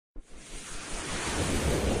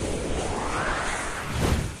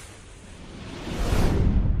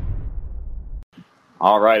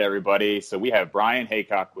All right, everybody. So we have Brian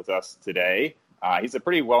Haycock with us today. He's a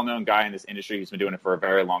pretty well-known guy in this industry. He's been doing it for a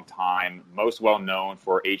very long time. Most well-known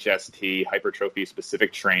for HST,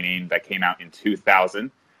 hypertrophy-specific training that came out in 2000.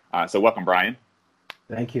 So welcome, Brian.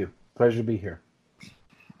 Thank you. Pleasure to be here.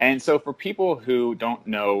 And so for people who don't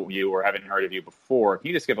know you or haven't heard of you before, can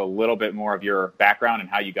you just give a little bit more of your background and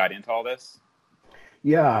how you got into all this?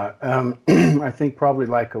 Yeah, I think probably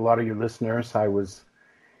like a lot of your listeners, I was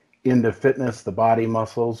into fitness, the body,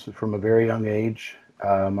 muscles from a very young age.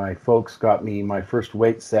 My folks got me my first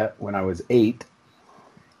weight set when I was 8.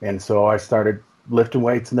 And so I started lifting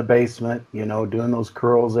weights in the basement, doing those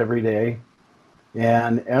curls every day.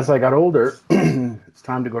 And as I got older, it's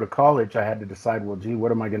time to go to college. I had to decide, well, gee,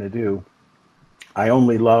 what am I going to do? I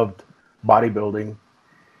only loved bodybuilding.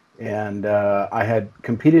 And I had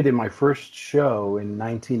competed in my first show in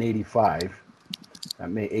 1985.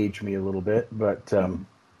 That may age me a little bit, but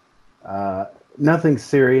nothing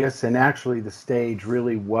serious. And actually, the stage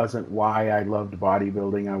really wasn't why I loved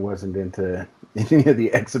bodybuilding. I wasn't into any of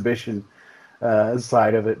the exhibition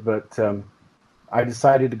side of it, but I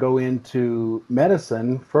decided to go into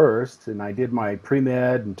medicine first, and I did my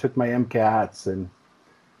pre-med and took my MCATs. And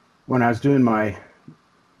when I was doing my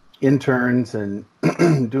interns and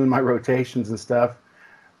doing my rotations and stuff,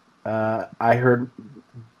 I heard,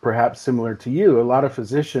 perhaps similar to you, a lot of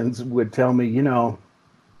physicians would tell me,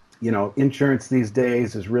 insurance these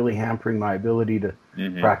days is really hampering my ability to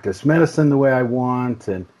practice medicine the way I want,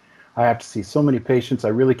 and I have to see so many patients. I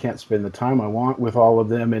really can't spend the time I want with all of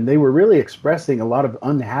them. And they were really expressing a lot of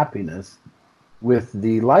unhappiness with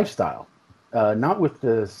the lifestyle, not with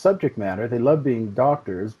the subject matter. They love being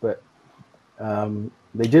doctors, but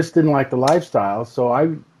they just didn't like the lifestyle. So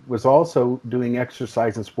I was also doing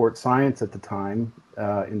exercise and sports science at the time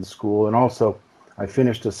in school. And also I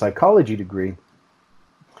finished a psychology degree.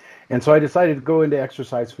 And so I decided to go into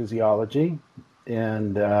exercise physiology.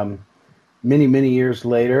 And many, many years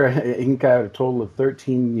later, I think I had a total of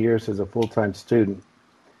 13 years as a full-time student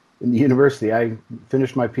in the university. I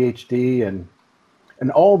finished my PhD,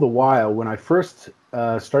 and all the while, when I first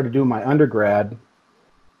started doing my undergrad,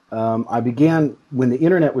 I began, when the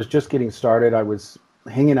internet was just getting started, I was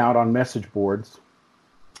hanging out on message boards.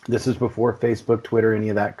 This is before Facebook, Twitter, any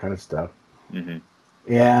of that kind of stuff. Mm-hmm.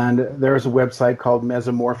 And there was a website called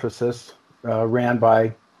Mesomorphosis, ran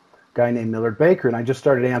by guy named Millard Baker, and I just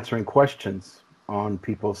started answering questions on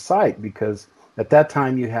people's site because at that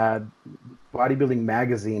time you had Bodybuilding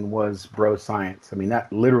Magazine was bro science. I mean,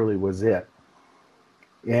 that literally was it.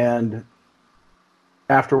 And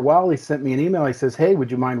after a while, he sent me an email. He says, "Hey, would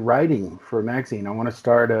you mind writing for a magazine? I want to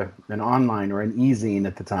start an online or an e-zine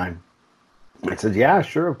at the time." I said, "Yeah,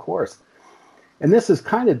 sure, of course." And this is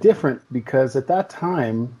kind of different because at that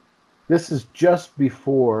time, this is just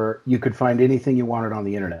before you could find anything you wanted on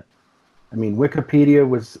the internet. I mean, Wikipedia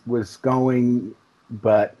was going,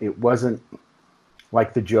 but it wasn't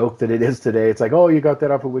like the joke that it is today. It's like, oh, you got that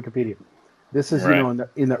off of Wikipedia. This is, right.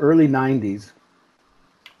 In the early 90s.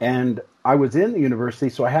 And I was in the university,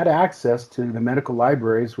 so I had access to the medical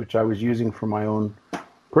libraries, which I was using for my own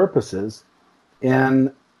purposes.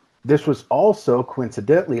 And this was also,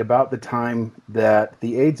 coincidentally, about the time that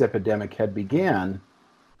the AIDS epidemic had began,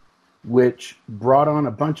 which brought on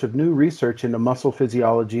a bunch of new research into muscle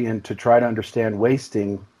physiology and to try to understand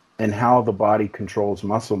wasting and how the body controls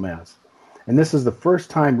muscle mass. And this is the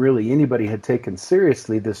first time really anybody had taken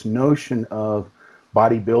seriously this notion of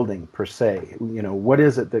bodybuilding per se. What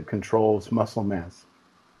is it that controls muscle mass?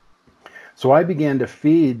 So I began to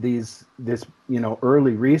feed this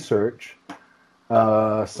early research,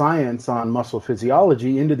 science on muscle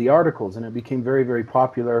physiology into the articles, and it became very, very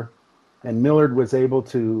popular. And Millard was able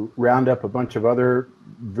to round up a bunch of other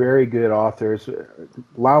very good authors.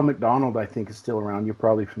 Lyle McDonald, I think, is still around. You're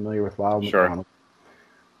probably familiar with Lyle Sure. McDonald.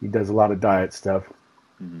 He does a lot of diet stuff.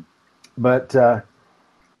 Mm-hmm. But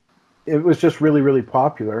it was just really, really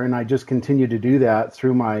popular, and I just continued to do that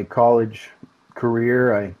through my college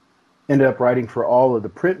career. I ended up writing for all of the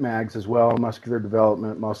print mags as well, Muscular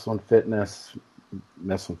Development, Muscle and Fitness,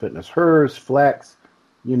 Hers, Flex,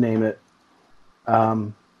 you name it.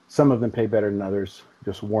 Some of them pay better than others.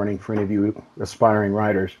 Just a warning for any of you aspiring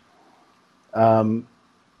writers. And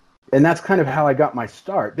that's kind of how I got my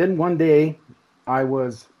start. Then one day I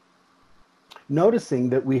was noticing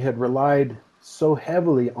that we had relied so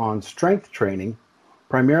heavily on strength training,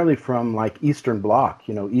 primarily from like Eastern Bloc,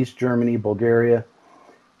 East Germany, Bulgaria.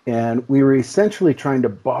 And we were essentially trying to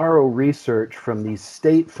borrow research from these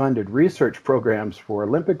state-funded research programs for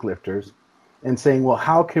Olympic lifters and saying, well,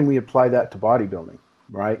 how can we apply that to bodybuilding?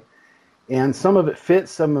 Right? And some of it fit,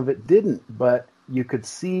 some of it didn't, but you could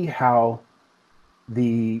see how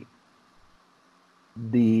the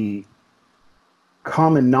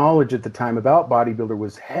common knowledge at the time about bodybuilder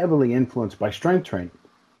was heavily influenced by strength training.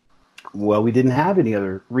 Well, we didn't have any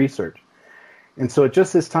other research. And so at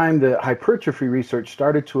just this time, the hypertrophy research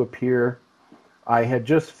started to appear. I had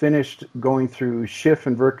just finished going through Schiff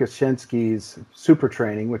and Verkhoshansky's Super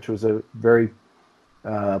Training, which was a very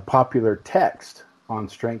popular text on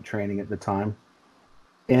strength training at the time.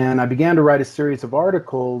 And I began to write a series of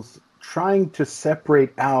articles trying to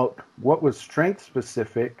separate out what was strength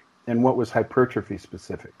specific and what was hypertrophy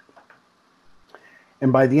specific.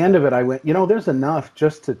 And by the end of it, I went, there's enough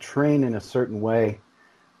just to train in a certain way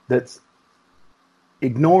that's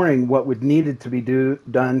ignoring what would needed to be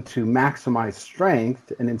done to maximize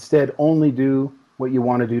strength, and instead only do what you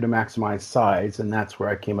want to do to maximize size. And that's where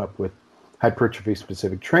I came up with hypertrophy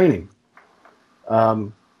specific training.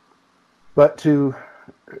 But to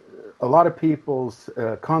a lot of people's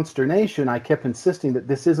consternation, I kept insisting that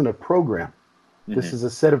this isn't a program. Mm-hmm. This is a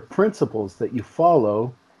set of principles that you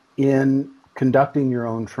follow in conducting your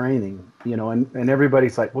own training, and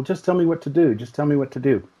everybody's like, well, just tell me what to do. Just tell me what to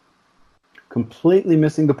do. Completely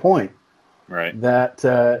missing the point. Right. That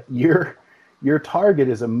your target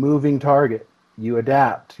is a moving target. You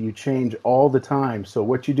adapt, you change all the time. So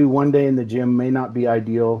what you do one day in the gym may not be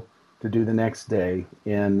ideal to do the next day.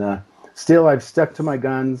 And still, I've stuck to my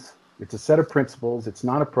guns. It's a set of principles. It's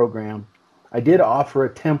not a program. I did offer a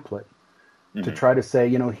template to try to say,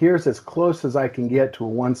 here's as close as I can get to a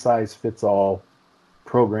one-size-fits-all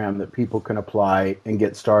program that people can apply and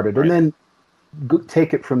get started, right. And then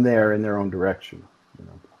take it from there in their own direction.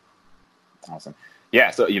 Awesome.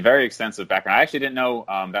 Yeah, so you're very extensive background. I actually didn't know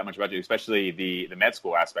that much about you, especially the med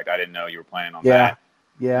school aspect. I didn't know you were planning on that.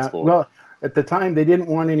 Yeah. Well, at the time, they didn't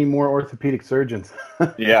want any more orthopedic surgeons.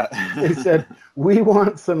 Yeah. They said, we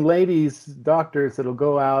want some ladies doctors that'll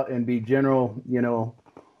go out and be general,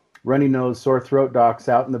 runny nose, sore throat docs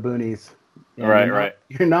out in the boonies. And right.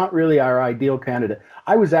 You're not really our ideal candidate.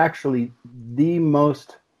 I was actually the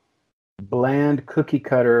most bland cookie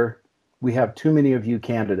cutter. We have too many of you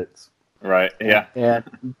candidates. Right. Yeah.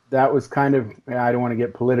 And that was kind of, I don't want to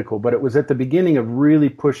get political, but it was at the beginning of really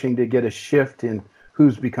pushing to get a shift in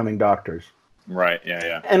who's becoming doctors. Right.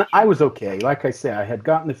 Yeah. And I was okay. Like I said, I had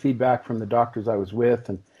gotten the feedback from the doctors I was with,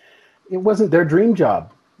 and it wasn't their dream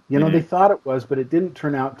job. They thought it was, but it didn't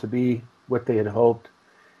turn out to be what they had hoped.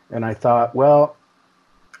 And I thought, well,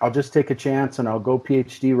 I'll just take a chance and I'll go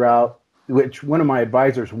PhD route, which one of my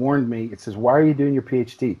advisors warned me. It says, why are you doing your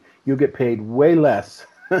PhD? You'll get paid way less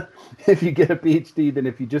if you get a PhD than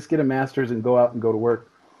if you just get a master's and go out and go to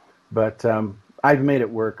work. But I've made it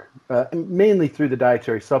work, mainly through the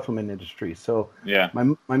dietary supplement industry. So yeah,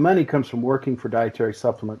 my money comes from working for dietary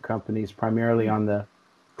supplement companies, primarily on the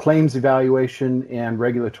claims evaluation and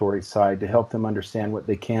regulatory side, to help them understand what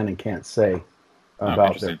they can and can't say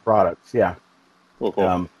about their products. Yeah.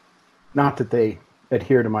 Cool. Not that they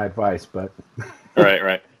adhere to my advice, but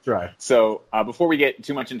right. Right. So before we get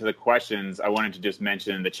too much into the questions, I wanted to just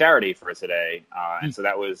mention the charity for today. And so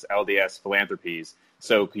that was LDS Philanthropies.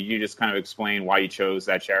 So could you just kind of explain why you chose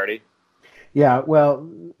that charity? Yeah, well,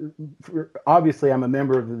 obviously I'm a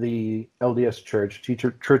member of the LDS Church,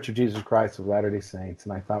 Church of Jesus Christ of Latter-day Saints.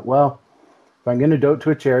 And I thought, well, if I'm going to donate to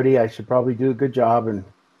a charity, I should probably do a good job.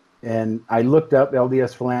 And I looked up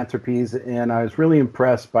LDS Philanthropies, and I was really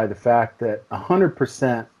impressed by the fact that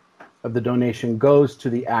 100% of the donation goes to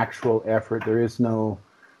the actual effort. There is no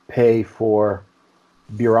pay for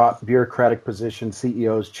bureaucratic positions,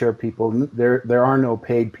 CEOs, chair people. There are no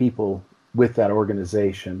paid people with that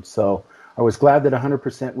organization. So I was glad that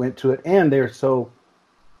 100% went to it, and they're so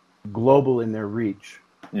global in their reach.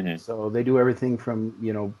 Mm-hmm. So they do everything from,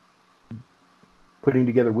 putting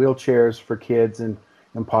together wheelchairs for kids in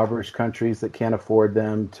impoverished countries that can't afford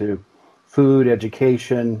them, to food,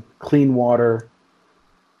 education, clean water,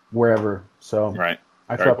 wherever. So right.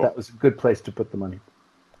 I thought that was a good place to put the money.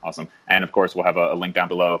 Awesome. And of course, we'll have a link down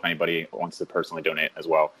below if anybody wants to personally donate as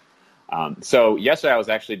well. So yesterday I was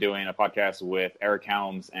actually doing a podcast with Eric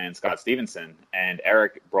Helms and Scott Stevenson, and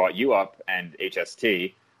Eric brought you up and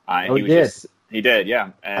HST. And he did,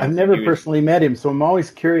 yeah. And I've never personally met him, so I'm always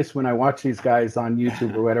curious when I watch these guys on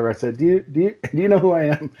YouTube or whatever. I said, do you know who I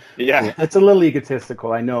am? Yeah. It's a little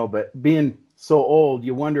egotistical, I know, but being so old,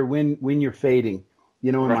 you wonder when you're fading.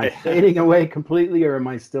 Am I fading away completely, or am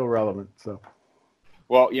I still relevant? So.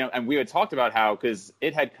 Well, and we had talked about how, because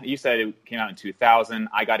you said it came out in 2000.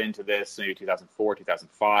 I got into this maybe 2004,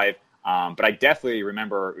 2005. But I definitely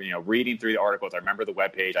remember, reading through the articles. I remember the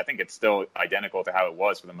webpage. I think it's still identical to how it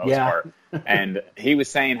was for the most part. And he was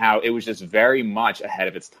saying how it was just very much ahead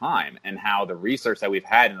of its time, and how the research that we've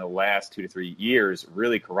had in the last 2 to 3 years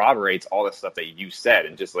really corroborates all the stuff that you said.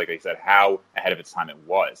 And just like I said, how ahead of its time it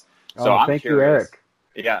was. So I'm thank curious. you, Eric.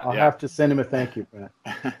 Yeah, I'll have to send him a thank you for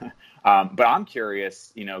that. But I'm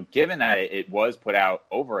curious, given that it was put out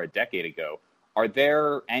over a decade ago, are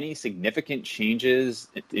there any significant changes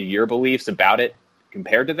in your beliefs about it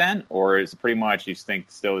compared to then? Or is it pretty much you think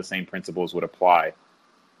still the same principles would apply?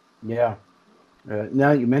 Yeah.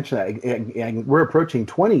 Now you mention that, and we're approaching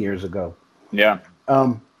 20 years ago. Yeah.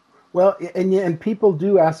 Well, and people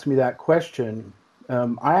do ask me that question.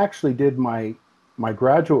 I actually did my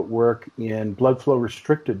graduate work in blood flow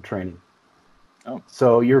restricted training. Oh.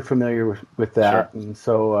 So you're familiar with that. Sure. And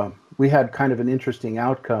so we had kind of an interesting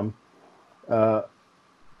outcome.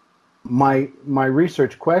 My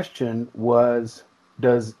research question was,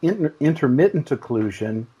 does intermittent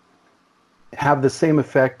occlusion have the same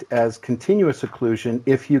effect as continuous occlusion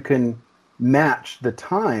if you can match the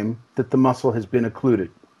time that the muscle has been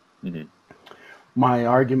occluded? Mm-hmm. My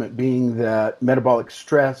argument being that metabolic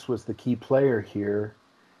stress was the key player here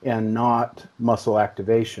and not muscle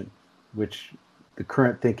activation, which the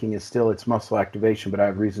current thinking is still it's muscle activation, but I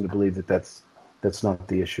have reason to believe that that's not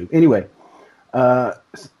the issue. Anyway,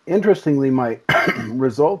 interestingly, my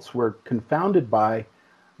results were confounded by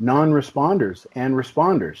non-responders and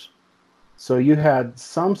responders. So you had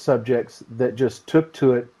some subjects that just took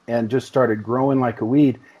to it and just started growing like a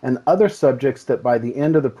weed, and other subjects that by the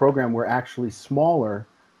end of the program were actually smaller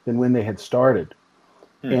than when they had started.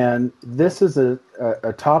 And this is a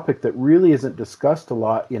topic that really isn't discussed a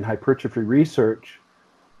lot in hypertrophy research,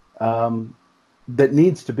 that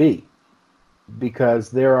needs to be, because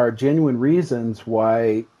there are genuine reasons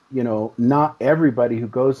why, not everybody who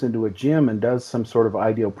goes into a gym and does some sort of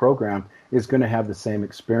ideal program is going to have the same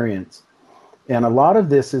experience. And a lot of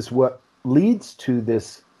this is what leads to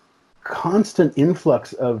this constant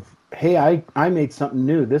influx of, hey, I made something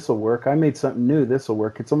new, this will work. I made something new, this will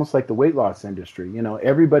work. It's almost like the weight loss industry.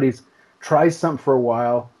 Everybody's tries something for a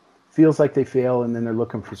while, feels like they fail, and then they're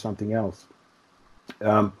looking for something else.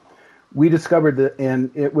 We discovered that,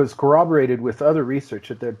 and it was corroborated with other research,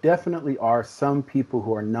 that there definitely are some people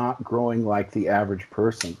who are not growing like the average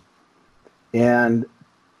person. And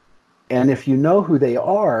if you know who they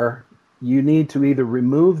are, you need to either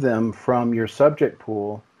remove them from your subject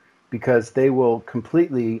pool because they will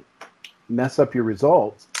completely mess up your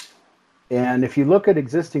results. And if you look at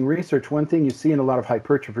existing research, one thing you see in a lot of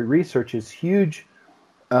hypertrophy research is huge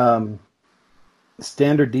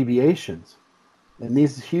standard deviations. And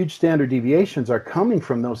these huge standard deviations are coming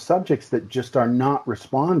from those subjects that just are not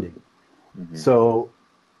responding. Mm-hmm. So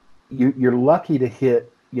you're lucky to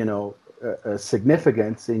hit, a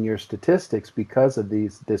significance in your statistics because of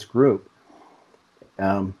this group.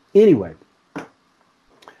 Anyway,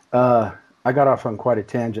 I got off on quite a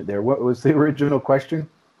tangent there. What was the original question?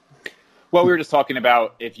 Well, we were just talking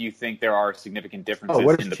about if you think there are significant differences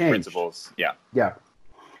in the principles. Yeah. Yeah.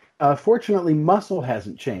 Fortunately, muscle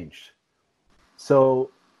hasn't changed.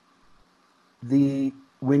 So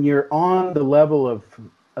when you're on the level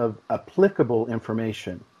of applicable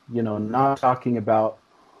information, not talking about,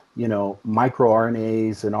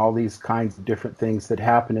 microRNAs and all these kinds of different things that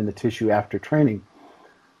happen in the tissue after training,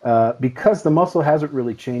 because the muscle hasn't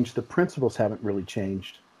really changed, the principles haven't really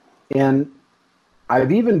changed. And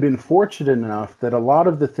I've even been fortunate enough that a lot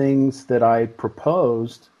of the things that I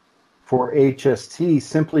proposed for HST,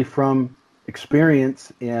 simply from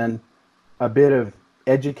experience and a bit of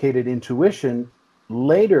educated intuition,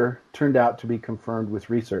 later turned out to be confirmed with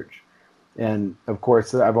research. And of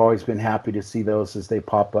course, I've always been happy to see those as they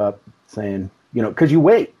pop up, saying, because you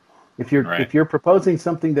wait. If you're proposing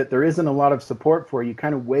something that there isn't a lot of support for, you're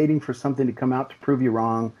kind of waiting for something to come out to prove you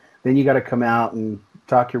wrong. Then you got to come out and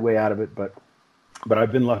talk your way out of it. But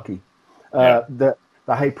I've been lucky. Yeah. The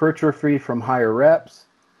hypertrophy from higher reps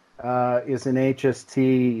is an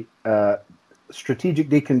HST. Strategic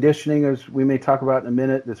deconditioning, as we may talk about in a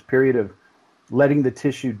minute, this period of letting the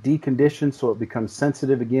tissue decondition so it becomes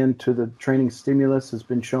sensitive again to the training stimulus, has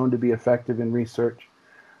been shown to be effective in research.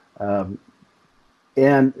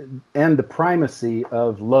 And the primacy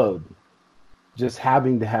of load, just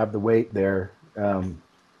having to have the weight there,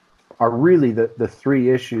 are really the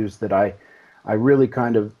three issues that I really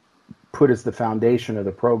kind of put as the foundation of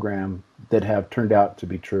the program that have turned out to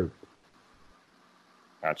be true.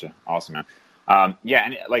 Gotcha. Awesome, man.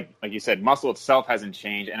 And like you said, muscle itself hasn't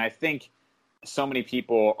changed. And I think so many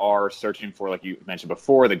people are searching for, like you mentioned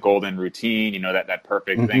before, the golden routine, that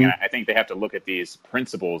perfect thing. And I think they have to look at these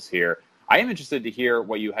principles here. I am interested to hear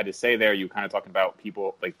what you had to say there. You kind of talking about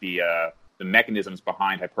people like the mechanisms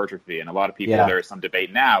behind hypertrophy. And a lot of people, there is some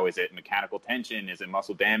debate now. Is it mechanical tension? Is it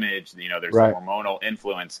muscle damage? There's some hormonal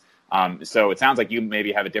influence. So it sounds like you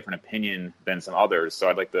maybe have a different opinion than some others. So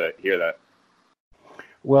I'd like to hear that.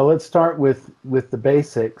 Well, let's start with the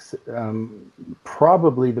basics.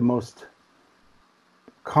 Probably the most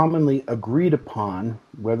commonly agreed upon,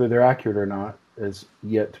 whether they're accurate or not is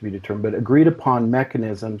yet to be determined, but agreed upon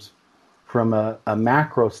mechanisms from a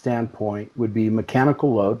macro standpoint would be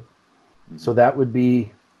mechanical load. So that would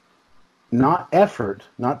be not effort,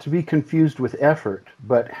 not to be confused with effort,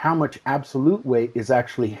 but how much absolute weight is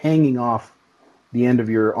actually hanging off the end of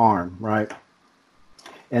your arm, right?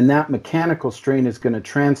 And that mechanical strain is going to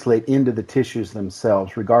translate into the tissues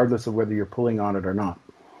themselves, regardless of whether you're pulling on it or not.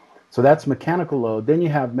 So that's mechanical load. Then you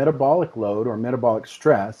have metabolic load or metabolic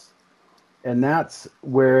stress, and that's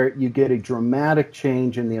where you get a dramatic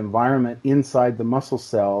change in the environment inside the muscle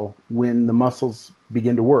cell when the muscles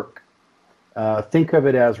begin to work. Think of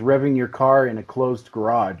it as revving your car in a closed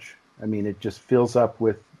garage. I mean, it just fills up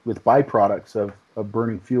with byproducts of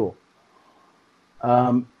burning fuel.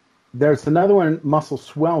 There's another one, muscle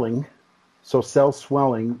swelling. So cell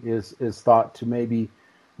swelling is thought to maybe,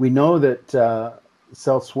 we know that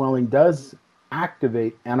cell swelling does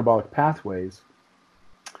activate anabolic pathways,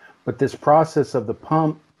 but this process of the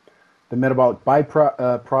pump, the metabolic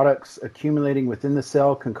byproducts accumulating within the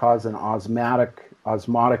cell can cause an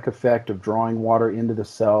osmotic effect of drawing water into the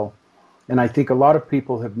cell. And I think a lot of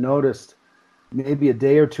people have noticed maybe a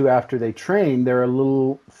day or two after they train, they're a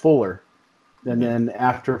little fuller. And then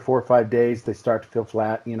after 4 or 5 days, they start to feel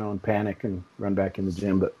flat, and panic and run back in the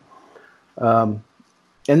gym. But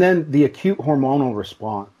and then the acute hormonal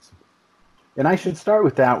response. And I should start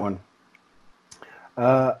with that one.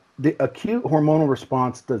 The acute hormonal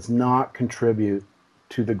response does not contribute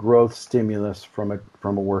to the growth stimulus from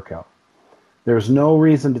a workout. There's no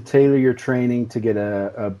reason to tailor your training to get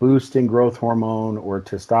a boost in growth hormone or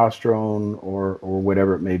testosterone or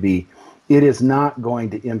whatever it may be. It is not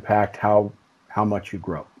going to impact how much you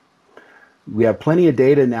grow. We have plenty of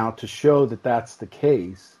data now to show that that's the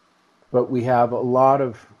case, but we have a lot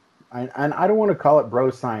of, and I don't want to call it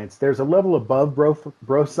bro science. There's a level above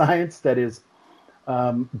bro science that is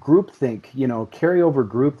groupthink, carryover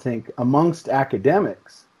groupthink amongst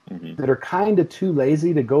academics that are kind of too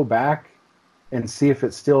lazy to go back and see if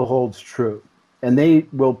it still holds true. And they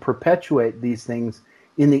will perpetuate these things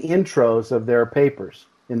in the intros of their papers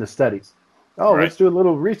in the studies. Oh, Let's do a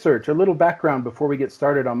little research, a little background before we get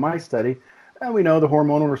started on my study. And we know the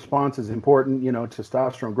hormonal response is important,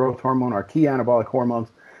 testosterone, growth hormone, are key anabolic hormones.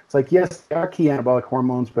 It's like, yes, they are key anabolic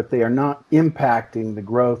hormones, but they are not impacting the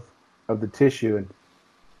growth of the tissue. And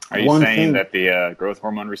are you saying that the growth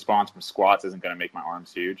hormone response from squats isn't going to make my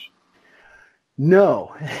arms huge?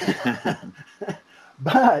 No.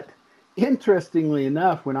 But interestingly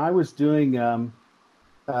enough, when I was doing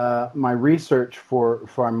my research for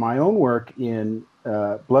my own work in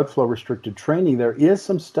blood flow restricted training, there is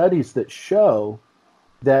some studies that show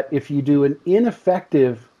that if you do an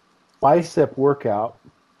ineffective bicep workout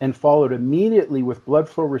and followed immediately with blood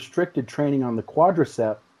flow restricted training on the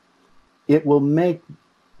quadricep, it will make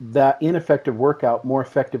that ineffective workout more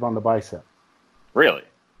effective on the bicep. Really?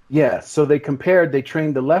 Yeah. So they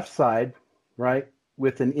trained the left side, right,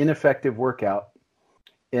 with an ineffective workout.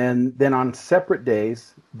 And then on separate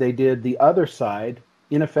days, they did the other side,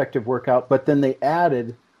 ineffective workout, but then they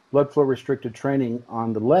added blood flow restricted training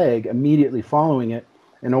on the leg immediately following it.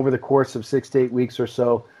 And over the course of 6 to 8 weeks or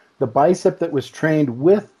so, the bicep that was trained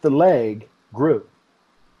with the leg grew,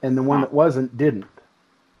 and the one that wasn't didn't.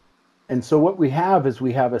 And so what we have is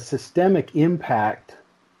a systemic impact,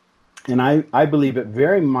 and I believe it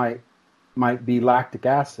very might be lactic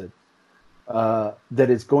acid. That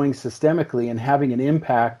is going systemically and having an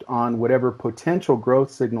impact on whatever potential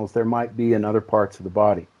growth signals there might be in other parts of the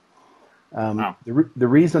body. The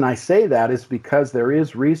reason I say that is because there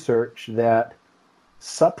is research that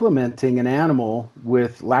supplementing an animal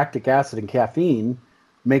with lactic acid and caffeine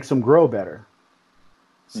makes them grow better.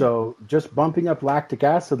 So just bumping up lactic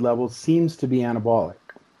acid levels seems to be anabolic.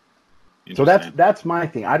 So that's my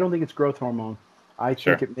thing. I don't think it's growth hormone. I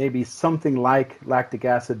think it may be something like lactic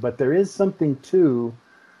acid, but there is something to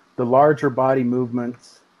the larger body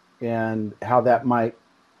movements and how that might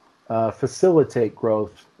facilitate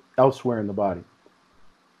growth elsewhere in the body.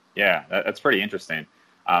 Yeah, that's pretty interesting.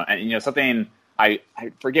 And something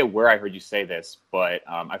I forget where I heard you say this, but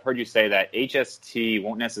I've heard you say that HST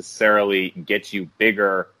won't necessarily get you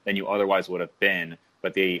bigger than you otherwise would have been,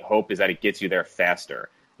 but the hope is that it gets you there faster.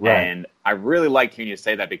 Right. And I really like hearing you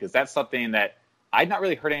say that, because that's something that I'd not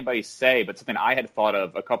really heard anybody say, but something I had thought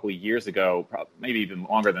of a couple of years ago, maybe even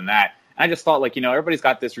longer than that. And I just thought, like, everybody's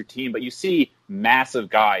got this routine, but you see massive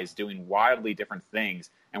guys doing wildly different things,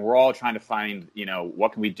 and we're all trying to find,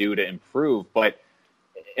 what can we do to improve? But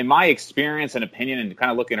in my experience and opinion and kind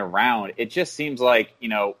of looking around, it just seems like,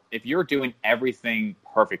 if you're doing everything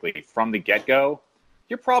perfectly from the get-go,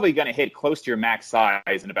 you're probably going to hit close to your max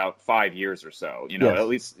size in about 5 years or so, yes. At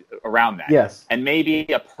least around that. Yes. And maybe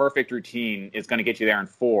a perfect routine is going to get you there in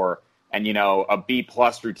 4, and, a B+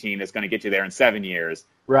 routine is going to get you there in 7 years.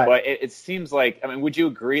 Right. But it seems like, would you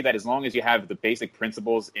agree that as long as you have the basic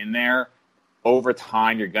principles in there, over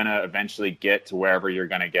time, you're going to eventually get to wherever you're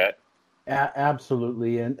going to get?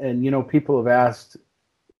 Absolutely. And people have asked,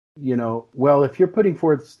 well, if you're putting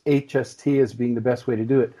forth HST as being the best way to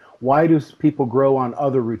do it, why do people grow on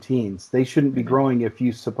other routines? They shouldn't be growing if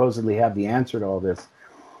you supposedly have the answer to all this.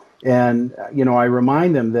 And, I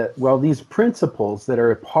remind them that, well, these principles that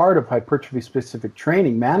are a part of hypertrophy-specific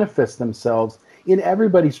training manifest themselves in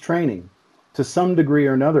everybody's training to some degree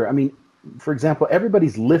or another. For example,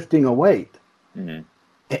 everybody's lifting a weight. Mm-hmm.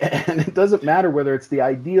 And it doesn't matter whether it's the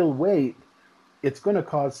ideal weight, it's going to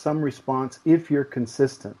cause some response if you're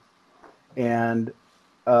consistent. And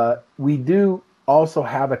we do also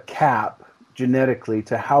have a cap genetically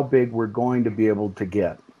to how big we're going to be able to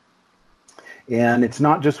get. And it's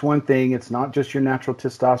not just one thing. It's not just your natural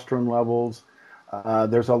testosterone levels.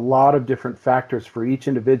 There's a lot of different factors for each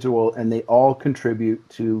individual, and they all contribute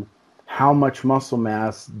to how much muscle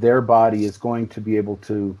mass their body is going to be able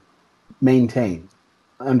to maintain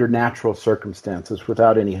under natural circumstances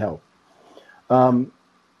without any help. And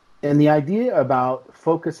the idea about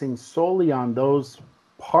focusing solely on those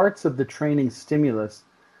parts of the training stimulus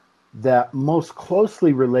that most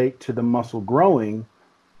closely relate to the muscle growing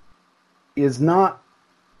is not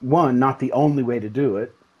the only way to do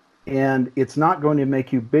it. And it's not going to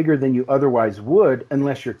make you bigger than you otherwise would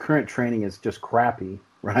unless your current training is just crappy,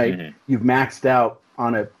 right? Mm-hmm. You've maxed out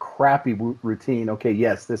on a crappy routine. Okay,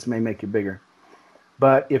 yes, this may make you bigger.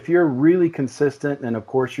 But if you're really consistent, and of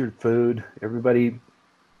course your food, everybody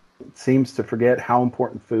seems to forget how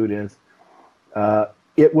important food is,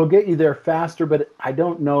 it will get you there faster, but I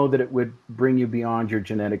don't know that it would bring you beyond your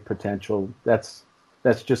genetic potential. That's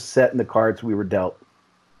just set in the cards we were dealt.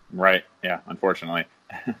 Right. Yeah, unfortunately.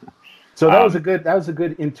 So that was a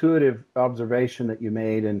good intuitive observation that you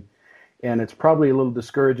made, and it's probably a little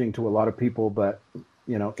discouraging to a lot of people, but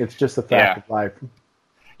it's just a fact of life.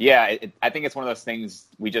 Yeah, I think it's one of those things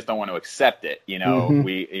we just don't want to accept it. Mm-hmm.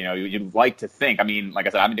 You'd like to think. Like I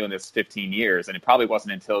said, I've been doing this 15 years, and it probably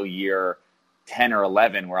wasn't until year 10 or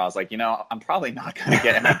 11 where I was like, I'm probably not going to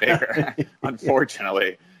get any bigger,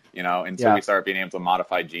 unfortunately. Until we start being able to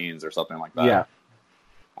modify genes or something like that.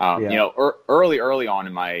 Yeah. Early on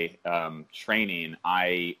in my training,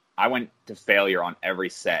 I went to failure on every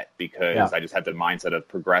set because I just had the mindset of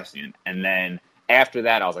progressing. And then after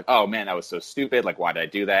that, I was like, oh man, that was so stupid. Like, why did I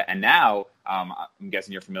do that? And now I'm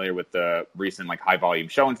guessing you're familiar with the recent high volume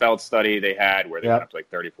Schoenfeld study they had where they went up to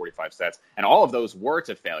 30, 45 sets. And all of those were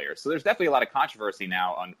to failure. So there's definitely a lot of controversy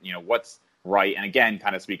now on, what's right. And again,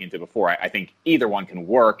 kind of speaking to before, I think either one can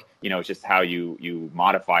work. It's just how you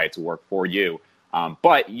modify it to work for you.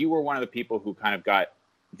 But you were one of the people who kind of got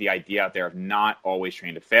the idea out there of not always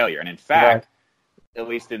training to failure. And in fact, at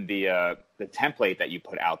least in the template that you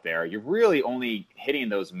put out there, you're really only hitting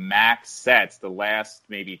those max sets the last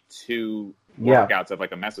maybe 2 workouts of a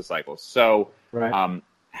mesocycle. So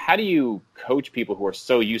how do you coach people who are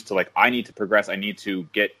so used to I need to progress, I need to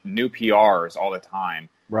get new PRs all the time?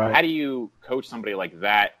 Right. How do you coach somebody like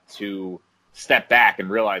that to step back and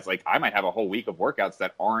realize I might have a whole week of workouts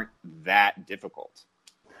that aren't that difficult?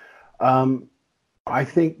 I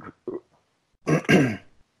think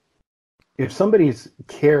if somebody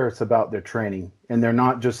cares about their training and they're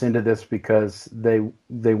not just into this because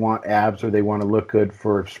they want abs or they want to look good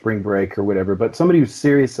for spring break or whatever, but somebody who's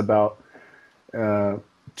serious about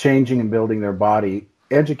changing and building their body,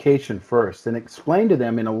 education first, and explain to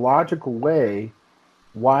them in a logical way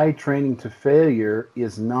why training to failure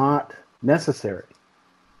is not necessary.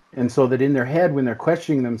 And so that in their head, when they're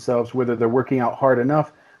questioning themselves whether they're working out hard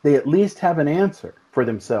enough, they at least have an answer for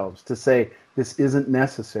themselves to say, this isn't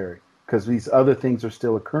necessary because these other things are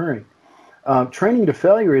still occurring. Training to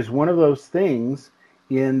failure is one of those things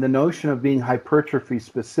in the notion of being hypertrophy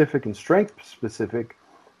specific and strength specific.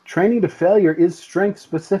 Training to failure is strength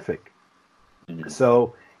specific. Mm-hmm.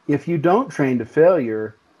 So if you don't train to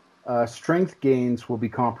failure, strength gains will be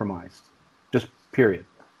compromised, just period.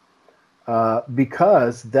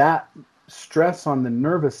 Because that stress on the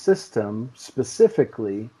nervous system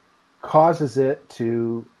specifically causes it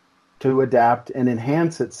to adapt and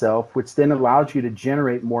enhance itself, which then allows you to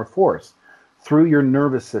generate more force through your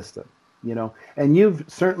nervous system, and you've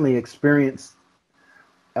certainly experienced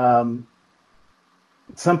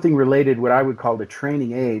something related, what I would call the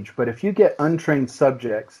training age. But if you get untrained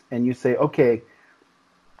subjects and you say, okay,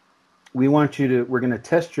 we're going to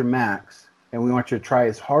test your max and we want you to try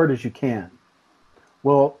as hard as you can.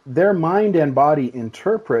 Well, their mind and body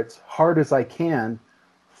interprets hard as I can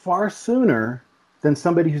far sooner than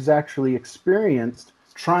somebody who's actually experienced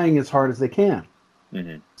trying as hard as they can.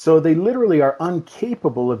 Mm-hmm. So they literally are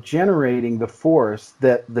incapable of generating the force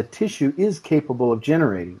that the tissue is capable of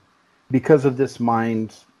generating because of this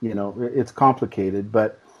mind. It's complicated,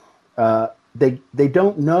 but they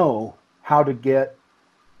don't know how to get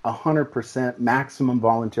 100% maximum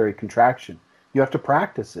voluntary contraction. You have to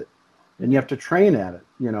practice it, and you have to train at it,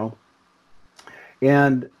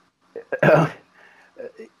 And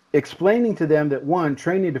explaining to them that, one,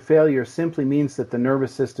 training to failure simply means that the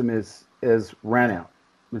nervous system is ran out.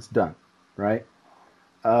 It's done, right?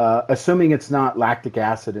 Assuming it's not lactic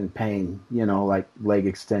acid and pain, like leg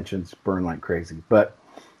extensions burn like crazy. But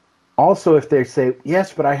also if they say,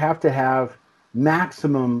 yes, but I have to have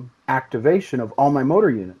maximum activation of all my motor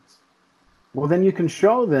units. Well, then you can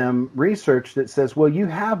show them research that says, well, you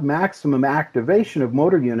have maximum activation of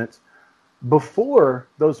motor units before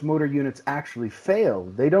those motor units actually fail.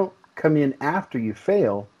 They don't come in after you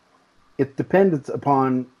fail. It depends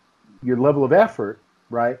upon your level of effort,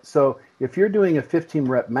 right? So if you're doing a 15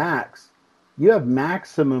 rep max, you have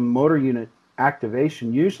maximum motor unit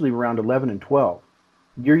activation usually around 11 and 12.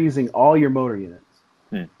 You're using all your motor units.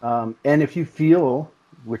 And if you feel,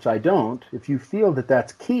 which I don't, if you feel that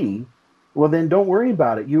that's key, well, then don't worry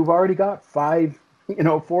about it. You've already got 4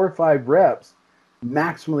 or 5 reps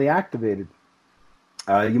maximally activated.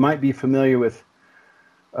 You might be familiar with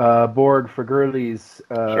Borg Fagerli's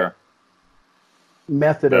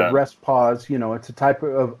method of rest pause. It's a type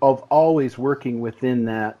of always working within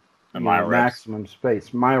that maximum space.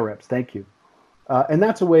 Myoreps, thank you. And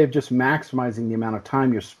that's a way of just maximizing the amount of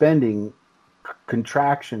time you're spending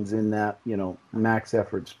contractions in that, max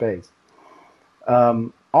effort space.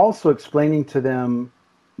 Also explaining to them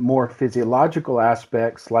more physiological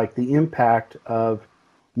aspects like the impact of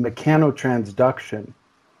mechanotransduction.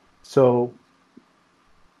 So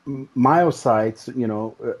myocytes,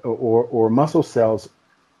 or muscle cells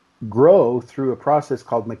grow through a process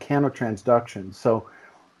called mechanotransduction. So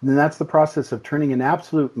then that's the process of turning an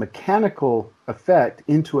absolute mechanical effect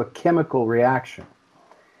into a chemical reaction.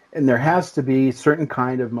 And there has to be certain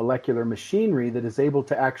kind of molecular machinery that is able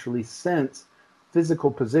to actually sense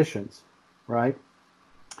physical positions, right?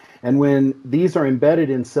 And when these are embedded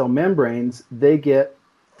in cell membranes, they get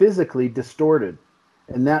physically distorted.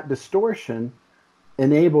 And that distortion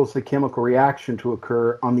enables the chemical reaction to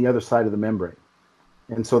occur on the other side of the membrane.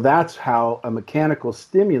 And so that's how a mechanical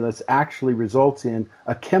stimulus actually results in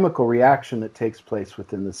a chemical reaction that takes place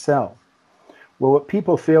within the cell. Well, what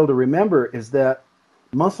people fail to remember is that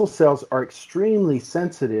muscle cells are extremely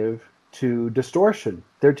sensitive to distortion.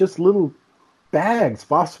 They're just little bags,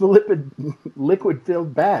 phospholipid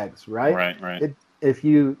liquid-filled bags, right? Right. If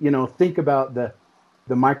you think about the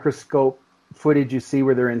microscope footage you see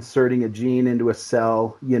where they're inserting a gene into a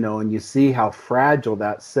cell, and you see how fragile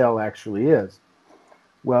that cell actually is.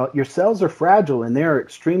 Well, your cells are fragile and they're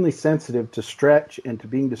extremely sensitive to stretch and to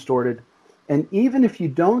being distorted. And even if you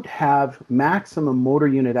don't have maximum motor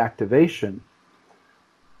unit activation,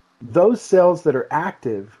 those cells that are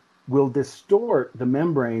active will distort the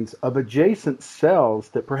membranes of adjacent cells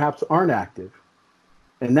that perhaps aren't active.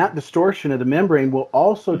 And that distortion of the membrane will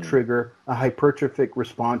also trigger a hypertrophic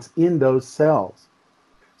response in those cells.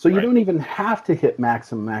 So you don't even have to hit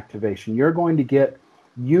maximum activation. You're going to get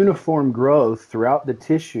uniform growth throughout the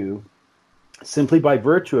tissue simply by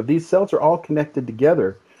virtue of these cells are all connected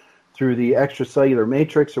together through the extracellular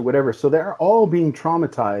matrix or whatever. So they're all being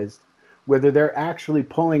traumatized, whether they're actually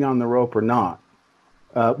pulling on the rope or not,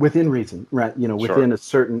 within reason, right? Within a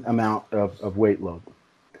certain amount of weight load.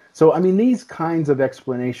 So, these kinds of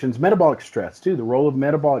explanations, metabolic stress too, the role of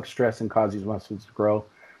metabolic stress in causing muscles to grow,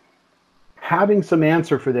 having some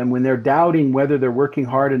answer for them when they're doubting whether they're working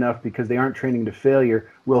hard enough because they aren't training to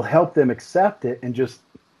failure will help them accept it and just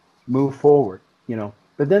move forward,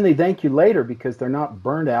 But then they thank you later because they're not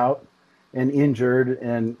burned out and injured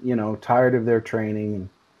and, tired of their training, and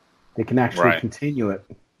they can actually continue it,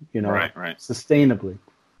 sustainably.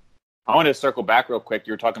 I want to circle back real quick.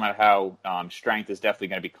 You were talking about how strength is definitely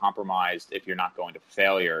going to be compromised if you're not going to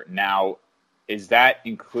failure. Now, is that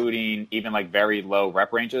including even like very low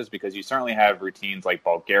rep ranges? Because you certainly have routines like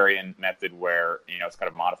Bulgarian method where, it's kind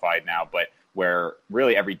of modified now, but where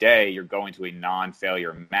really every day you're going to a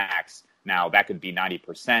non-failure max. Now, that could be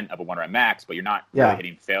 90% of a 1 rep max, but you're not really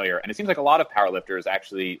hitting failure. And it seems like a lot of powerlifters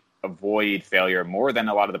actually avoid failure more than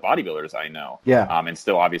a lot of the bodybuilders I know. Yeah. And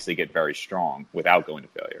still obviously get very strong without going to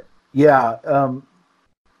failure. Yeah.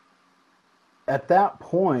 At that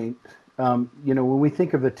point, when we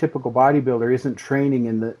think of the typical bodybuilder, isn't training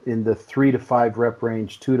in the 3 to 5 rep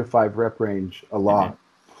range, 2 to 5 rep range a lot.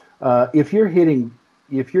 Mm-hmm. If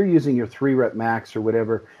you're using your 3 rep max or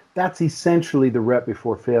whatever, that's essentially the rep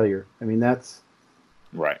before failure. I mean, that's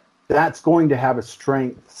right. That's going to have a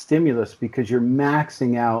strength stimulus because you're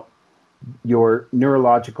maxing out your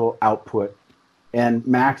neurological output and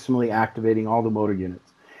maximally activating all the motor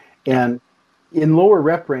units. And in lower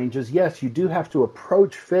rep ranges, yes, you do have to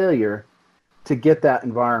approach failure to get that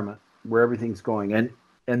environment where everything's going.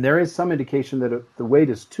 And there is some indication that if the weight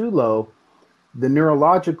is too low, the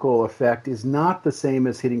neurological effect is not the same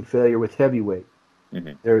as hitting failure with heavy weight.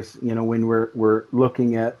 Mm-hmm. There's, when we're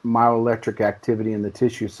looking at myoelectric activity in the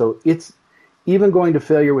tissue. So it's even going to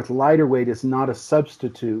failure with lighter weight is not a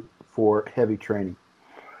substitute for heavy training.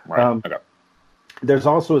 Right. Okay. There's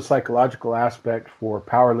also a psychological aspect for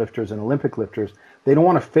power lifters and Olympic lifters. They don't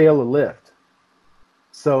want to fail a lift.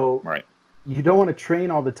 So you don't want to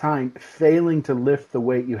train all the time failing to lift the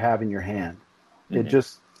weight you have in your hand. Mm-hmm. It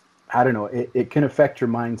just, I don't know, it can affect your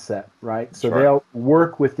mindset, right? So they'll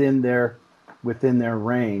work within their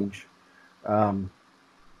range. And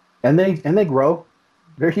they grow.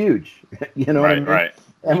 They're huge. You know what I mean? Right.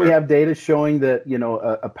 And we have data showing that,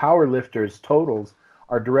 a power lifter's totals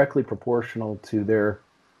are directly proportional to their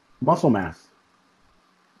muscle mass.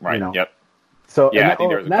 Right. Yep. So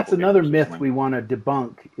that's another myth we want to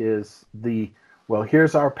debunk is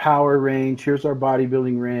here's our power range, here's our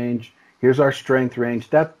bodybuilding range, here's our strength range.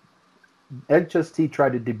 That HST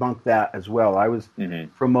tried to debunk that as well. I was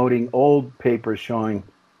promoting old papers showing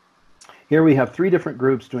here we have 3 different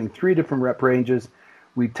groups doing 3 different rep ranges.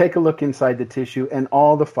 We take a look inside the tissue and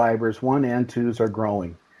all the fibers, 1 and 2s, are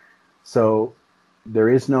growing. So there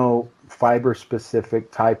is no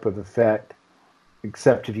fiber-specific type of effect,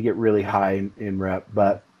 except if you get really high in rep.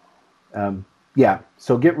 But,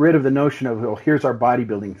 so get rid of the notion of, here's our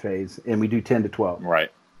bodybuilding phase, and we do 10 to 12.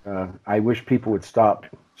 Right. I wish people would stop,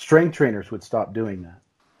 strength trainers would stop doing that.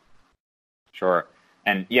 Sure.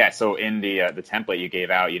 And, so in the template you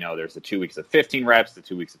gave out, there's the 2 weeks of 15 reps, the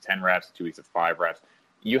 2 weeks of 10 reps, the 2 weeks of 5 reps.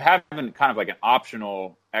 You have kind of like an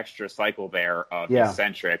optional extra cycle there of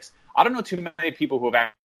eccentrics. I don't know too many people who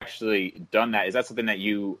have actually done that. Is that something that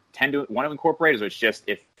you tend to want to incorporate, or is it just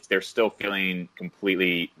if they're still feeling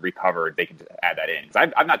completely recovered, they can just add that in?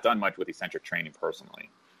 Because I've not done much with eccentric training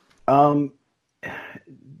personally.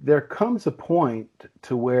 There comes a point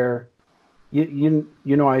to where,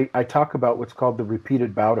 I talk about what's called the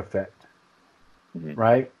repeated bout effect,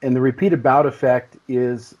 right? And the repeated bout effect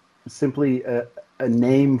is simply a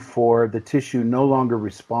name for the tissue no longer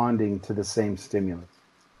responding to the same stimulus.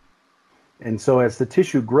 And so as the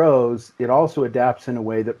tissue grows, it also adapts in a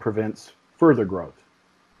way that prevents further growth,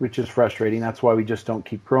 which is frustrating. That's why we just don't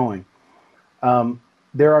keep growing.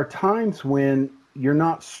 There are times when you're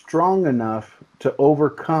not strong enough to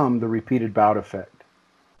overcome the repeated bout effect.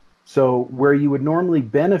 So where you would normally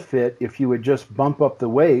benefit if you would just bump up the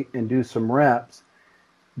weight and do some reps,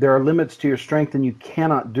 there are limits to your strength and you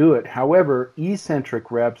cannot do it. However, eccentric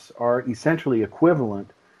reps are essentially equivalent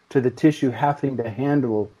to the tissue having to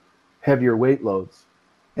handle heavier weight loads.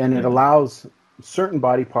 And it allows certain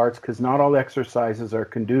body parts, because not all exercises are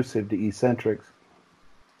conducive to eccentrics,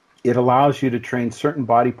 it allows you to train certain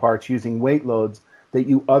body parts using weight loads that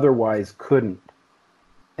you otherwise couldn't.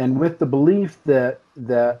 And with the belief that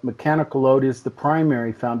mechanical load is the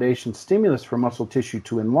primary foundation stimulus for muscle tissue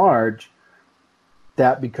to enlarge,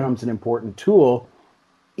 that becomes an important tool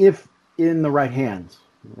if in the right hands,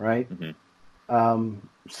 right?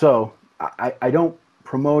 So I don't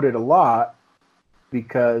promote it a lot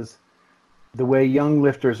because the way young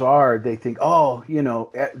lifters are, they think,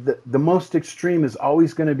 the most extreme is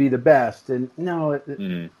always going to be the best. And no,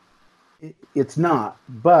 it's not.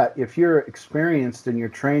 But if you're experienced and you're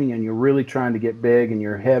training and you're really trying to get big and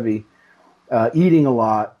you're heavy, eating a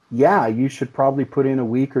lot, you should probably put in a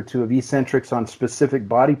week or 2 of eccentrics on specific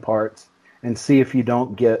body parts and see if you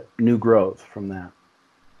don't get new growth from that.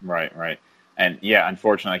 Right. And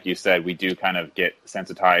unfortunately, like you said, we do kind of get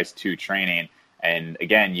sensitized to training. And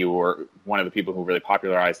again, you were one of the people who really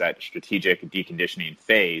popularized that strategic deconditioning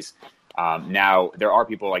phase. Now, there are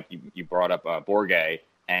people like you brought up Borge,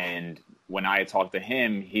 and when I talked to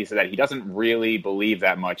him, he said that he doesn't really believe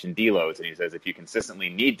that much in deloads, and he says if you consistently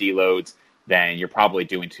need deloads, then you're probably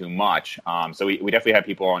doing too much. So we definitely have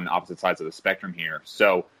people on opposite sides of the spectrum here.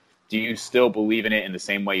 So do you still believe in it in the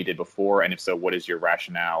same way you did before? And if so, what is your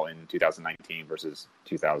rationale in 2019 versus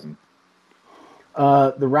 2000?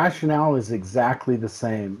 The rationale is exactly the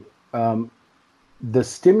same. The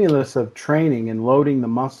stimulus of training and loading the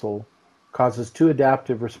muscle causes two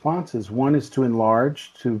adaptive responses. One is to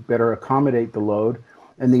enlarge, to better accommodate the load,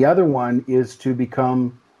 and the other one is to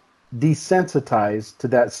become desensitized to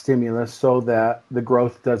that stimulus so that the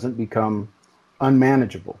growth doesn't become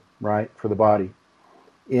unmanageable, right, for the body.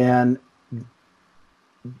 And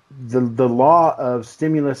the law of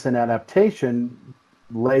stimulus and adaptation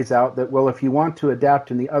lays out that, well, if you want to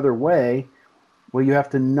adapt in the other way, well, you have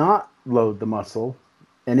to not load the muscle,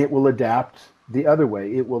 and it will adapt the other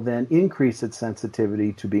way. It will then increase its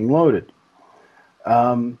sensitivity to being loaded.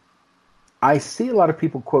 I see a lot of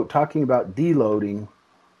people, quote, talking about deloading.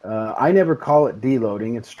 I never call it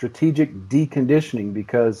deloading. It's strategic deconditioning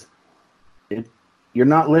because you're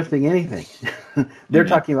not lifting anything. They're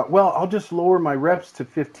talking about, well, I'll just lower my reps to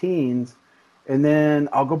 15s, and then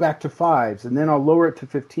I'll go back to 5s, and then I'll lower it to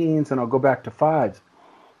 15s, and I'll go back to 5s.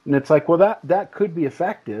 And it's like, well, that could be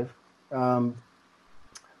effective.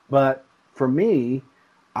 But for me,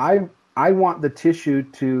 I want the tissue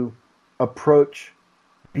to approach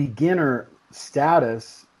beginner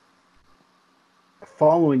status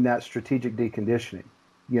following that strategic deconditioning.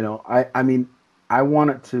 You know, I mean, I want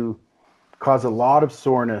it to cause a lot of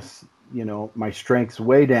soreness. You know, my strength's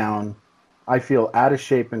way down. I feel out of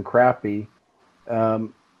shape and crappy.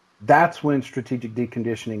 That's when strategic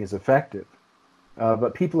deconditioning is effective.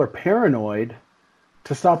 But people are paranoid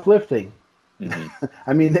to stop lifting. Mm-hmm.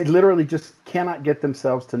 I mean, they literally just cannot get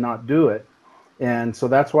themselves to not do it. And so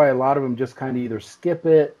that's why a lot of them just kind of either skip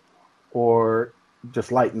it or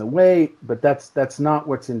just lighten the weight, but that's not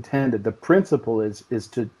what's intended. The principle is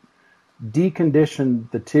to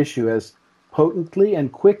decondition the tissue as potently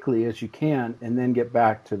and quickly as you can, and then get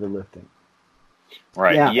back to the lifting.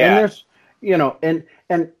 Right. Yeah. And there's, you know, and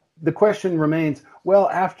the question remains, well,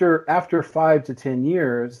 after 5 to 10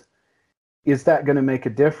 years, is that going to make a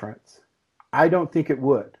difference? I don't think it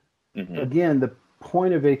would. Mm-hmm. Again, the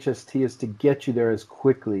point of HST is to get you there as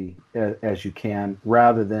quickly as you can,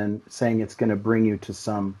 rather than saying it's going to bring you to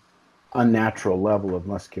some unnatural level of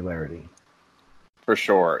muscularity. For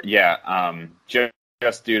sure. Yeah.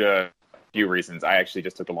 Just due to a few reasons. I actually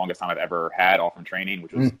just took the longest time I've ever had off from training,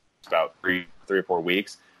 which was about three or 4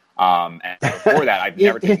 weeks. And before that, I've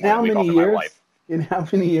never taken a week off in my life. In how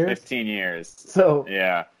many years? 15 years. So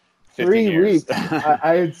yeah. 3 weeks.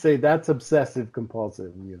 I would say that's obsessive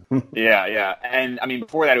compulsive. Yeah. And I mean,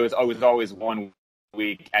 before that, it was always 1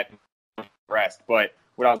 week at rest. But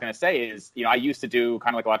what I was going to say is, you know, I used to do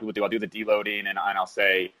kind of like a lot of people do. I'll do the deloading and I'll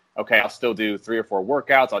say, okay, I'll still do 3 or 4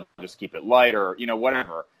 workouts. I'll just keep it light, or, you know,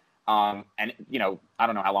 whatever. And, you know, I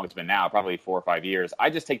don't know how long it's been now, probably 4 or 5 years. I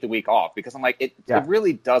just take the week off because I'm like, it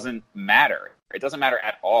really doesn't matter. It doesn't matter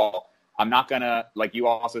at all. I'm not going to, like you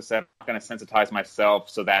also said, I'm not going to sensitize myself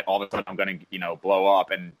so that all of a sudden I'm going to, you know, blow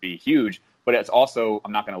up and be huge. But it's also,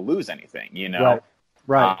 I'm not going to lose anything, you know?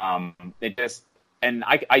 Right. It just, and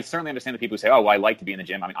I certainly understand the people who say, oh, well, I like to be in the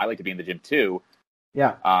gym. I mean, I like to be in the gym too.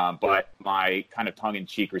 Yeah. But my kind of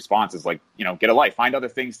tongue-in-cheek response is like, you know, get a life. Find other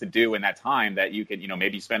things to do in that time that you can, you know,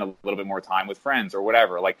 maybe spend a little bit more time with friends or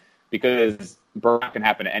whatever. Like, because burnout can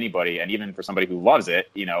happen to anybody. And even for somebody who loves it,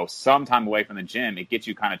 you know, some time away from the gym, it gets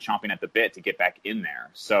you kind of chomping at the bit to get back in there.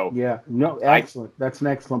 So yeah, no, excellent. That's an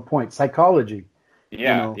excellent point. Psychology. Yeah,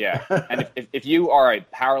 you know. Yeah. And if you are a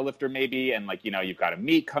power lifter maybe, and like, you know, you've got a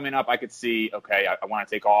meet coming up, I could see, okay, I want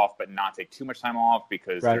to take off, but not take too much time off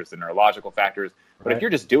because there's the neurological factors. But if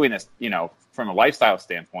you're just doing this, you know, from a lifestyle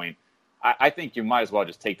standpoint, I think you might as well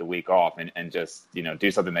just take the week off and just, you know, do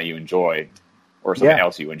something that you enjoy or something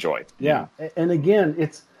else you enjoy. Yeah. And again,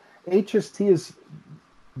 it's HST is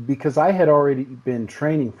because I had already been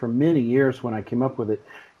training for many years when I came up with it.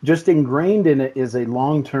 Just ingrained in it is a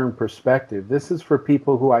long-term perspective. This is for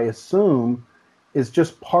people who I assume is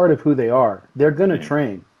just part of who they are. They're going to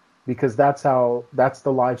train because that's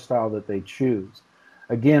the lifestyle that they choose.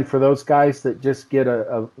 Again, for those guys that just get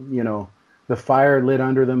a you know, the fire lit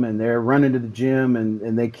under them and they're running to the gym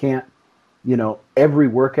and they can't, you know, every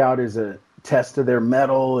workout is a test of their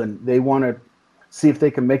mettle and they want to see if they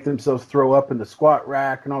can make themselves throw up in the squat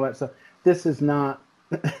rack and all that stuff. This is not,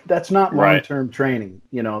 that's not long-term training.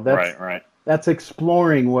 You know, that's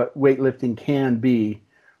exploring what weightlifting can be.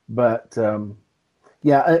 But, you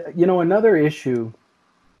know, another issue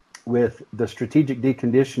with the strategic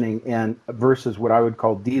deconditioning and versus what I would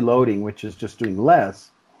call deloading, which is just doing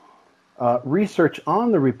less, research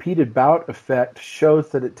on the repeated bout effect shows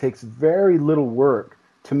that it takes very little work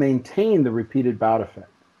to maintain the repeated bout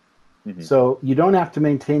effect. Mm-hmm. So you don't have to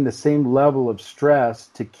maintain the same level of stress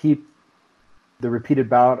to keep the repeated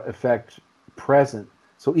bout effect present.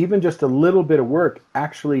 So even just a little bit of work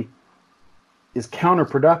actually is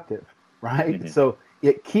counterproductive, right? Mm-hmm. So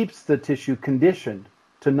it keeps the tissue conditioned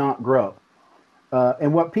to not grow.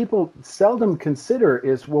 And what people seldom consider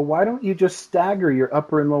is, well, why don't you just stagger your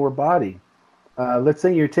upper and lower body? Let's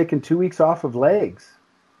say you're taking 2 weeks off of legs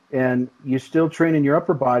and you're still training your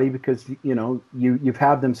upper body because, you've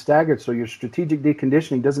had them staggered. So your strategic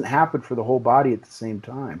deconditioning doesn't happen for the whole body at the same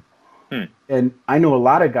time. And I know a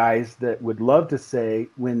lot of guys that would love to say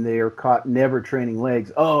when they are caught never training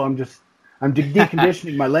legs, oh, I'm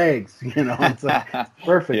deconditioning my legs. It's like,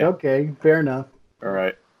 perfect. Yeah. Okay, fair enough. All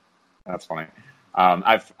right. That's funny.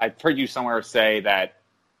 I've heard you somewhere say that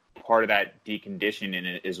part of that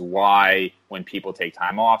deconditioning is why when people take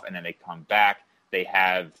time off and then they come back, they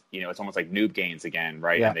have, it's almost like noob gains again,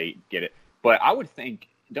 right? Yeah. And they get it. But I would think,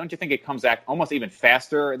 don't you think it comes back almost even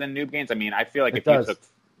faster than noob gains? I mean, I feel like if you took,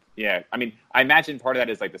 I imagine part of that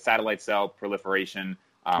is like the satellite cell proliferation.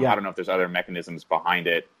 I don't know if there's other mechanisms behind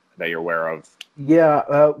it that you're aware of.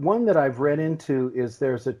 Yeah, one that I've read into is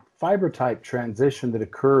there's a fiber type transition that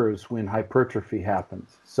occurs when hypertrophy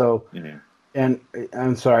happens. So, and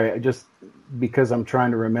I'm sorry, just because I'm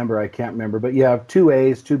trying to remember, I can't remember, but you have 2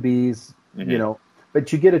 A's, 2 B's,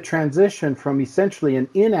 but you get a transition from essentially an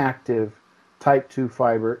inactive type 2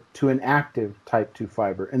 fiber to an active type 2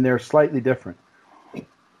 fiber, and they're slightly different.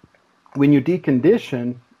 When you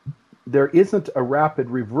decondition, there isn't a rapid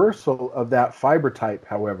reversal of that fiber type,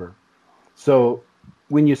 however. So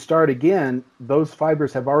when you start again, those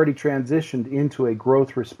fibers have already transitioned into a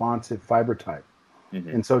growth responsive fiber type.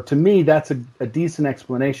 And so to me, that's a decent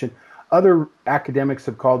explanation. Other academics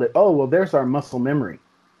have called it, oh, well, there's our muscle memory,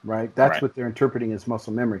 right? That's what they're interpreting as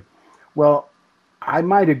muscle memory. Well, I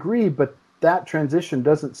might agree, but that transition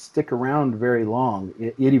doesn't stick around very long.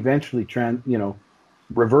 It eventually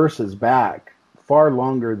reverses back far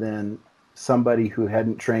longer than somebody who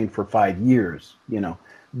hadn't trained for 5 years.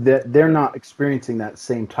 That they're not experiencing that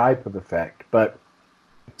same type of effect. But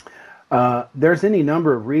there's any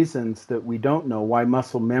number of reasons that we don't know why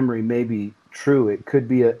muscle memory may be true. It could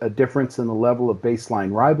be a difference in the level of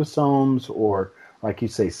baseline ribosomes or, like you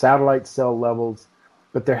say, satellite cell levels.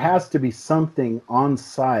 But there has to be something on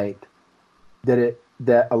site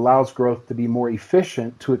that allows growth to be more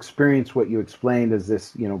efficient to experience what you explained as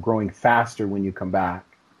this, growing faster when you come back.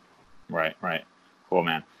 Right. Cool,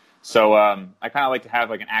 man. So I kind of like to have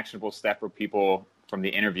like an actionable step for people from the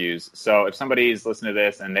interviews. So if somebody's listening to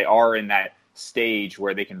this and they are in that stage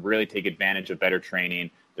where they can really take advantage of better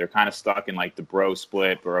training, they're kind of stuck in like the bro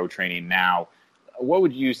split, bro training now, what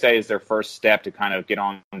would you say is their first step to kind of get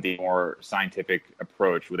on the more scientific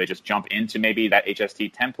approach? Would they just jump into maybe that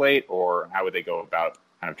HST template, or how would they go about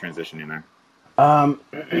kind of transitioning there?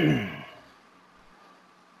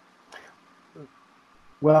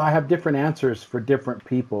 Well, I have different answers for different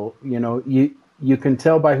people. You can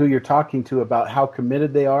tell by who you're talking to about how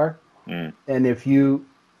committed they are. And if you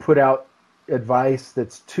put out advice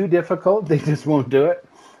that's too difficult, they just won't do it.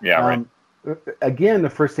 Yeah, right. Again, the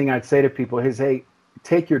first thing I'd say to people is, hey,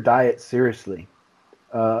 take your diet seriously.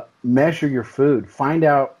 Measure your food. Find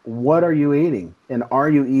out what are you eating, and are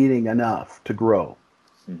you eating enough to grow?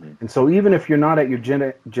 And so even if you're not at your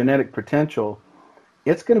genetic potential,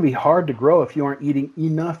 it's going to be hard to grow if you aren't eating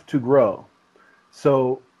enough to grow.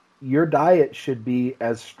 So your diet should be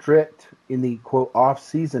as strict in the, quote, off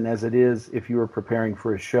season as it is if you were preparing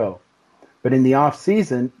for a show. But in the off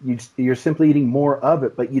season, you're simply eating more of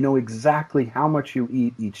it, but you know exactly how much you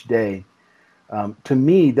eat each day. To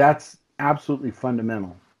me, that's absolutely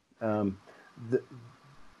fundamental.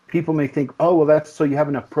 People may think, oh, well, that's so you have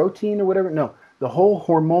enough protein or whatever. No, the whole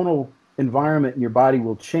hormonal environment in your body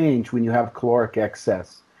will change when you have caloric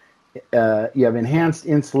excess. You have enhanced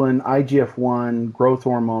insulin, IGF-1, growth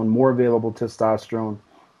hormone, more available testosterone.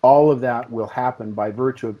 All of that will happen by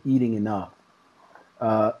virtue of eating enough.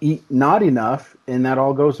 Eat not enough, and that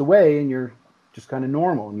all goes away, and you're just kind of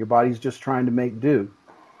normal, and your body's just trying to make do.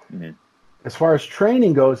 As far as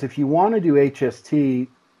training goes, if you want to do HST,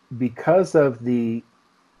 because of the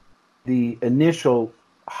initial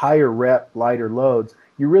higher rep, lighter loads,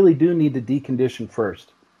 you really do need to decondition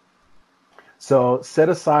first. So set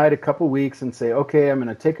aside a couple weeks and say, okay, I'm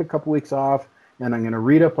going to take a couple weeks off, and I'm going to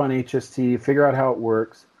read up on HST, figure out how it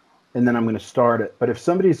works, and then I'm going to start it. But if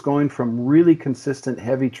somebody's going from really consistent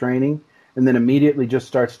heavy training, and then immediately just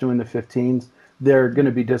starts doing the 15s, they're going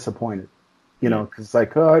to be disappointed. Because it's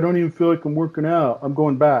like, oh, I don't even feel like I'm working out. I'm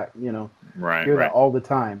going back. Right. Hear that all the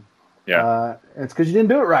time. Yeah. And it's because you didn't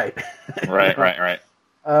do it right. Right.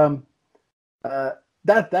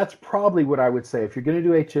 That's probably what I would say. If you're going to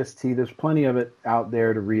do HST, there's plenty of it out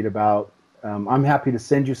there to read about. I'm happy to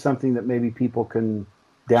send you something that maybe people can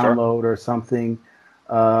download or something.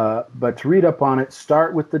 But to read up on it,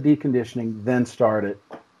 start with the deconditioning, then start it.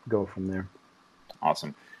 Go from there.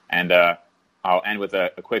 Awesome. And I'll end with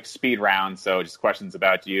a quick speed round. So just questions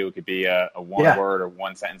about you. It could be a one-word or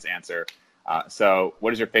one-sentence answer. So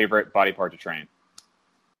what is your favorite body part to train?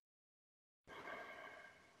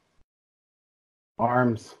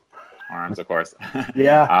 Arms, of course.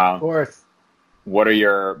 Yeah, of course. What are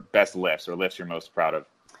your best lifts or lifts you're most proud of?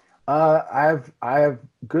 I have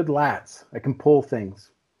good lats. I can pull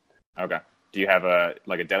things. Okay. Do you have a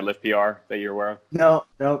deadlift PR that you're aware of? No,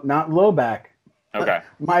 not low back. Okay.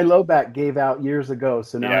 My low back gave out years ago,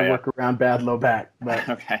 so now I work around bad low back. But,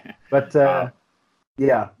 okay. But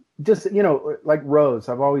just like rows.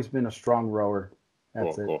 I've always been a strong rower.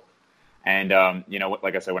 That's it. Cool. And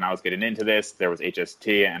like I said, when I was getting into this, there was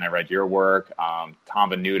HST, and I read your work. Tom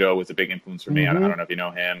Venuto was a big influence for me. I don't know if you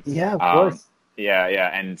know him. Yeah, of course.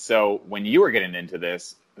 Yeah. And so when you were getting into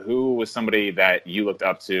this, who was somebody that you looked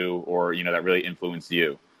up to, or that really influenced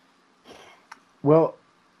you? Well,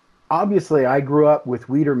 obviously, I grew up with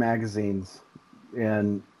Weider magazines,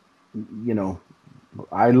 and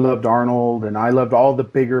I loved Arnold, and I loved all the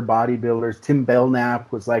bigger bodybuilders. Tim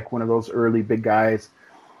Belknap was like one of those early big guys.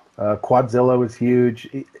 Quadzilla was huge,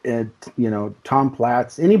 and Tom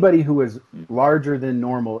Platz. Anybody who was larger than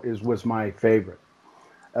normal was my favorite.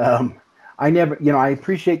 I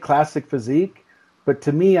appreciate classic physique, but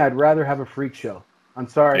to me, I'd rather have a freak show. I'm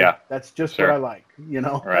sorry, that's just what I like.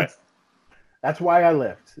 Right. That's why I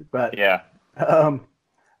lift. But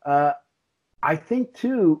I think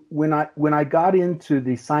too, when I got into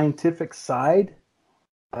the scientific side,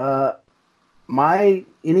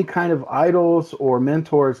 any kind of idols or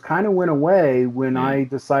mentors kind of went away when I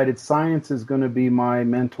decided science is going to be my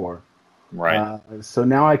mentor. Right. So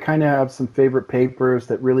now I kind of have some favorite papers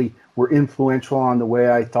that really were influential on the way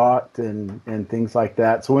I thought and things like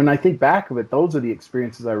that. So when I think back of it, those are the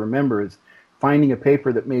experiences I remember, is finding a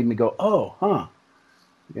paper that made me go, oh, huh.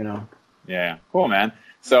 Yeah. Cool, man.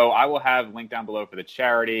 So I will have link down below for the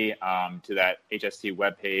charity to that HST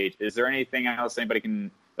webpage. Is there anything else anybody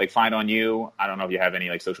can find on you? I don't know if you have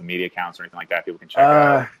any social media accounts or anything like that people can check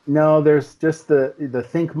out. No, there's just the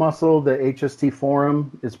Think Muscle, the HST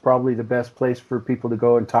forum is probably the best place for people to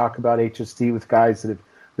go and talk about HST with guys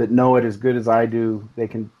that know it as good as I do. They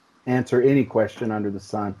can answer any question under the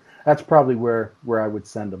sun. That's probably where I would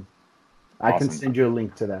send them. Awesome. I can send you a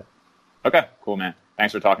link to that. Okay, cool, man.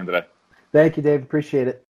 Thanks for talking today. Thank you, Dave. Appreciate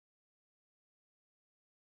it.